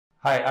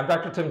Hi, I'm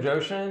Dr. Tim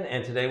Jochen,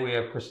 and today we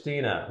have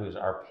Christina, who's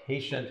our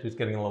patient who's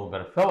getting a little bit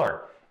of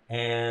filler.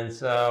 And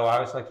so I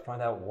always like to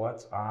find out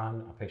what's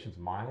on a patient's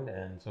mind.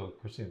 And so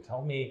Christina,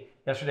 tell me,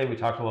 yesterday we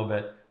talked a little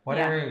bit, what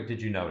area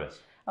did you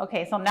notice?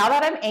 Okay, so now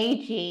that I'm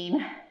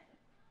aging,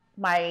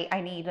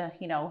 I need a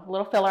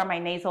little filler on my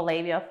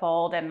nasolabial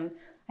fold, and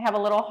I have a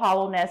little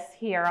hollowness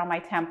here on my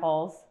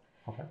temples.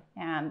 Okay.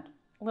 And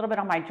a little bit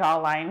on my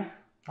jawline.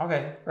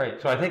 Okay,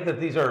 great. So I think that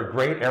these are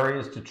great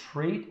areas to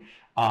treat.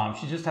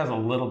 She just has a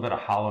little bit of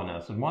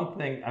hollowness. And one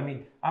thing, I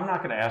mean, I'm not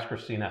going to ask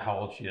Christina how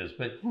old she is,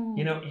 but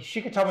you know, she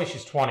could tell me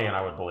she's 20 and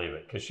I would believe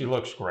it because she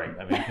looks great.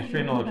 I mean,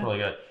 Christina looks really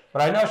good,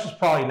 but I know she's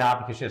probably not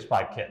because she has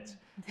 5 kids.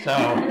 So,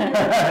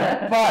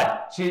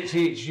 but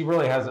she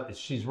really has,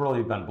 she's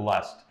really been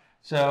blessed.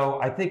 So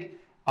I think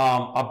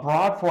a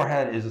broad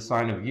forehead is a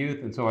sign of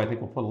youth. And so I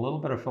think we'll put a little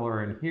bit of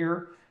filler in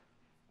here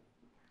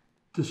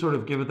to sort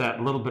of give it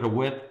that little bit of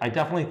width. I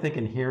definitely think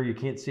in here, you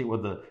can't see it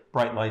with the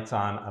bright lights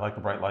on. I like the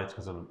bright lights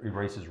because it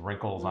erases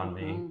wrinkles on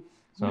me.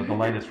 So the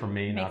light is for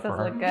me, not for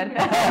her. Makes us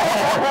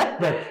look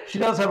good. But she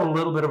does have a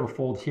little bit of a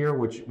fold here,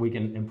 which we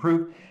can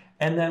improve.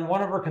 And then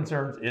one of her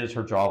concerns is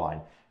her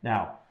jawline.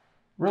 Now,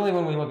 really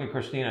when we look at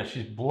Christina,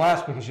 she's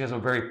blessed because she has a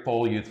very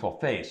full, youthful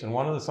face. And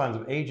one of the signs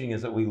of aging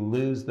is that we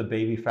lose the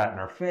baby fat in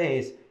our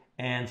face.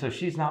 And so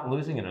she's not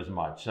losing it as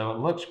much. So it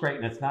looks great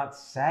and it's not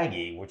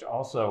saggy, which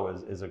also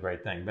is a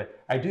great thing. But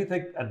I do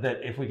think that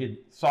if we could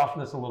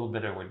soften this a little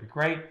bit, it would be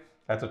great.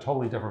 That's a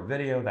totally different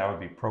video. That would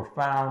be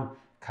profound,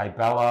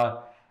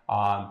 Kybella,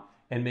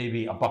 and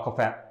maybe a buccal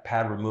fat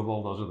pad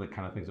removal. Those are the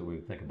kind of things that we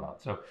would think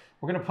about. So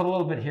we're gonna put a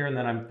little bit here and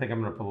then I think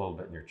I'm gonna put a little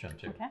bit in your chin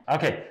too.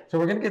 Okay, so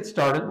we're gonna get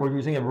started. We're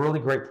using a really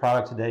great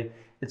product today.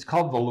 It's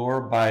called Velour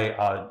by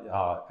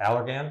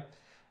Allergan.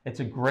 It's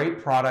a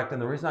great product,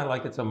 and the reason I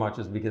like it so much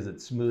is because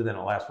it's smooth and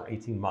it lasts for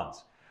 18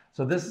 months.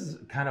 So this is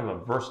kind of a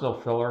versatile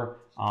filler,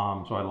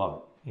 so I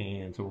love it.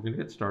 And so we're gonna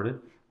get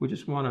started. We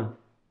just wanna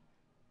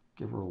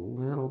give her a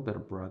little bit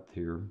of breadth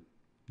here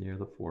near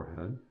the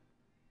forehead.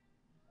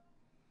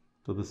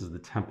 So this is the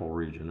temple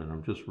region, and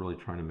I'm just really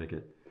trying to make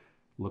it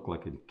look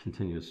like a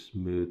continuous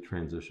smooth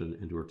transition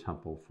into her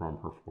temple from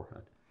her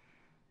forehead.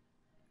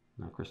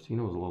 Now,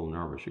 Christina was a little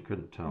nervous. You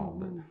couldn't tell,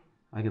 but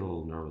I get a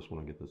little nervous when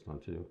I get this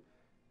done too.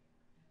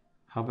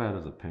 How bad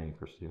is the pain,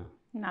 Christina?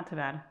 Not too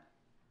bad.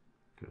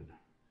 Good.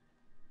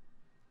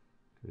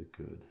 Good,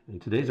 good.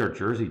 And today's our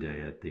Jersey Day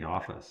at the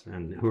office.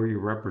 And who are you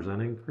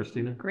representing,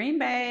 Christina? Green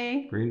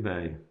Bay. Green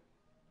Bay.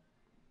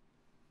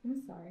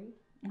 I'm sorry.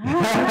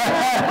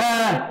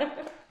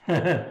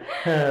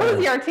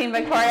 Who's your team,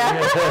 Victoria?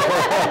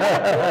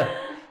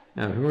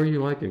 Now, who are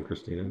you liking,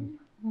 Christina?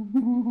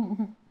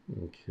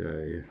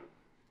 Okay.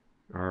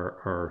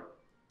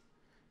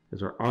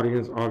 Is our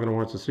audience all going to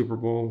watch the Super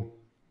Bowl?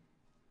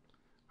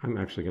 I'm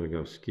actually going to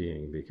go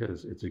skiing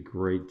because it's a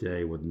great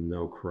day with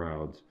no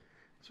crowds.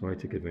 So I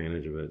took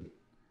advantage of it.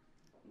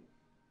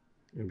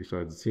 And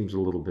besides, it seems a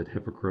little bit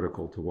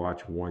hypocritical to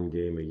watch one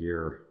game a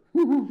year.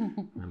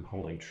 I'm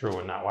holding true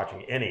and not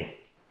watching any.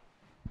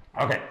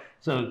 Okay,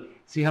 so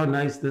see how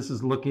nice this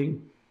is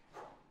looking?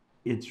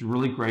 It's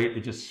really great.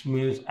 It just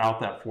smooths out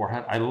that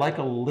forehead. I like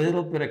a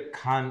little bit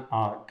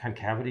of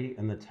concavity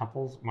in the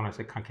temples. When I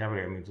say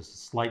concavity, I mean just a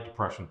slight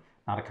depression,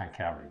 not a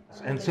concavity.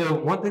 And so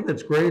one thing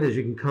that's great is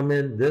you can come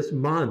in this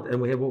month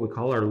and we have what we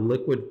call our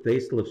liquid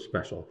facelift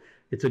special.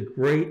 It's a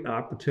great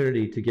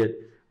opportunity to get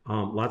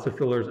lots of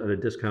fillers at a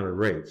discounted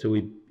rate. So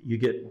you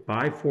get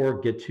buy 4,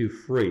 get 2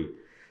 free.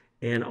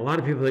 And a lot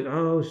of people think,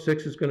 oh,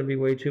 6 is going to be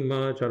way too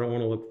much. I don't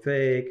want to look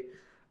fake.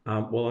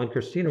 Well, on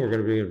Christina, we're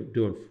going to be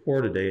doing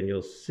 4 today, and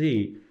you'll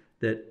see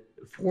that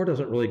 4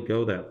 doesn't really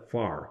go that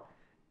far.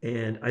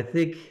 And I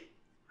think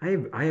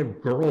I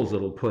have girls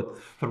that'll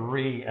put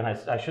 3, and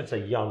I should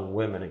say young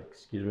women,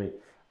 excuse me,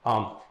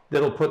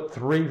 that'll put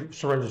 3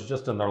 syringes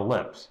just in their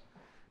lips.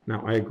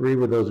 Now, I agree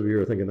with those of you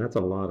who are thinking that's a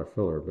lot of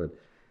filler, but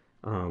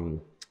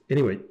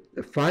anyway,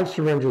 5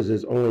 syringes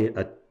is only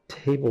a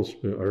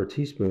tablespoon or a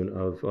teaspoon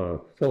of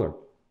filler.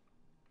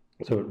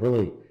 So it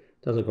really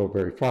doesn't go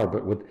very far,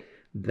 but with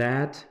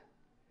that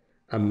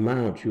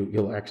amount,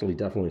 you'll actually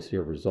definitely see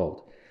a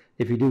result.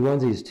 If you do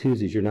onesies,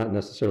 twosies, you're not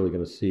necessarily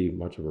going to see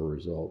much of a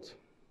result.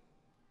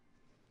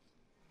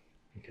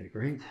 Okay,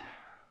 great.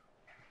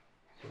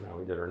 So now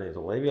we did our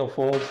nasolabial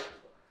folds.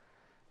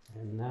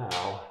 And now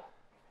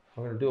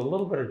I'm going to do a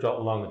little bit of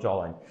along the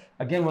jawline.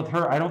 Again, with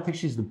her, I don't think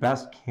she's the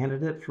best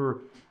candidate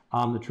for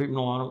the treatment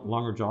along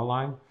longer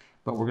jawline,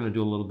 but we're going to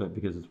do a little bit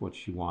because it's what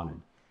she wanted.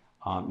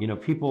 You know,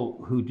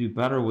 people who do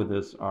better with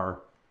this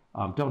are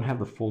don't have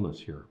the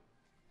fullness here.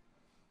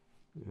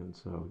 And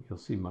so you'll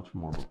see much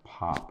more of a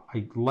pop.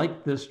 I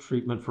like this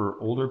treatment for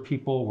older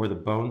people where the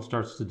bone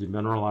starts to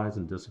demineralize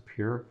and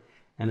disappear.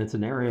 And it's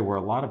an area where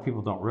a lot of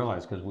people don't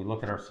realize because we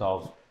look at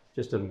ourselves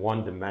just in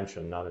 1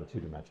 dimension, not in 2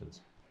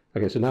 dimensions.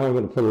 Okay, so now I'm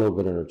going to put a little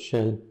bit on her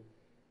chin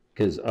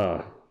because,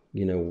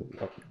 you know,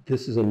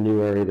 this is a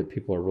new area that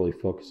people are really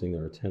focusing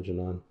their attention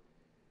on.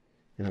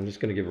 And I'm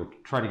just going to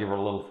try to give her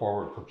a little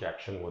forward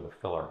projection with a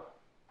filler.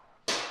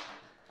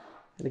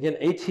 And again,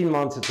 18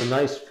 months, it's a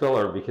nice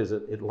filler because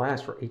it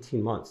lasts for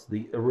 18 months.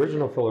 The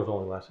original fillers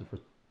only lasted for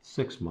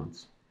 6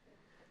 months.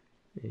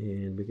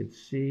 And we can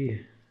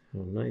see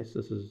how nice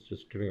this is,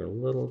 just giving her a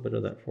little bit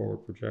of that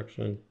forward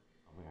projection.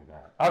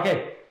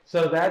 Okay,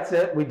 so that's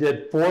it. We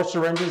did 4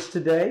 syringes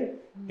today,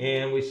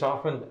 and we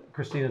softened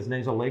Christina's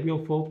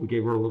nasolabial folds. We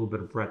gave her a little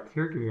bit of breadth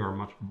here, giving her a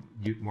much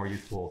more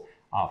youthful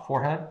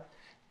forehead.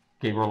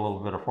 Gave her a little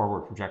bit of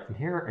forward projection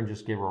here, and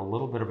just gave her a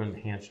little bit of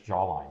enhanced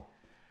jawline.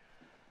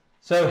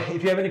 So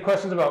if you have any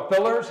questions about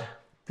fillers,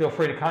 feel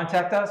free to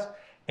contact us.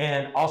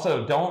 And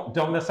also,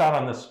 don't miss out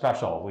on this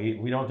special.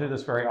 We don't do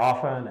this very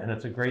often, and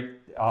it's a great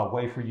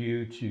way for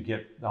you to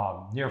get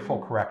near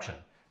full correction.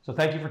 So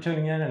thank you for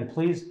tuning in, and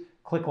please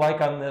click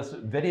like on this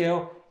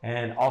video,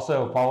 and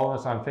also follow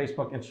us on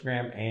Facebook,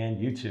 Instagram, and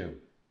YouTube.